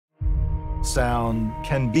Sound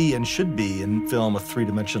can be and should be in film a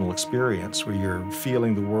three-dimensional experience where you're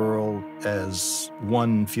feeling the world as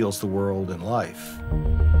one feels the world in life.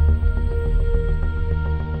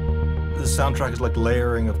 The soundtrack is like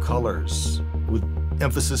layering of colors with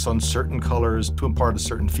emphasis on certain colors to impart a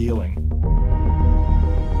certain feeling.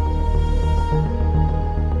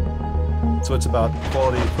 So it's about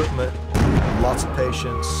quality equipment, lots of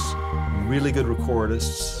patience, really good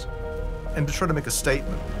recordists, and to try to make a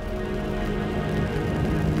statement.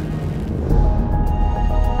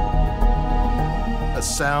 A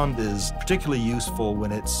sound is particularly useful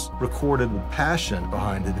when it's recorded with passion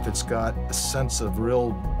behind it, if it's got a sense of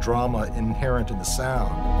real drama inherent in the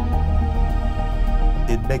sound.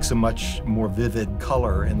 It makes a much more vivid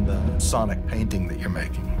color in the sonic painting that you're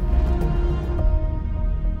making.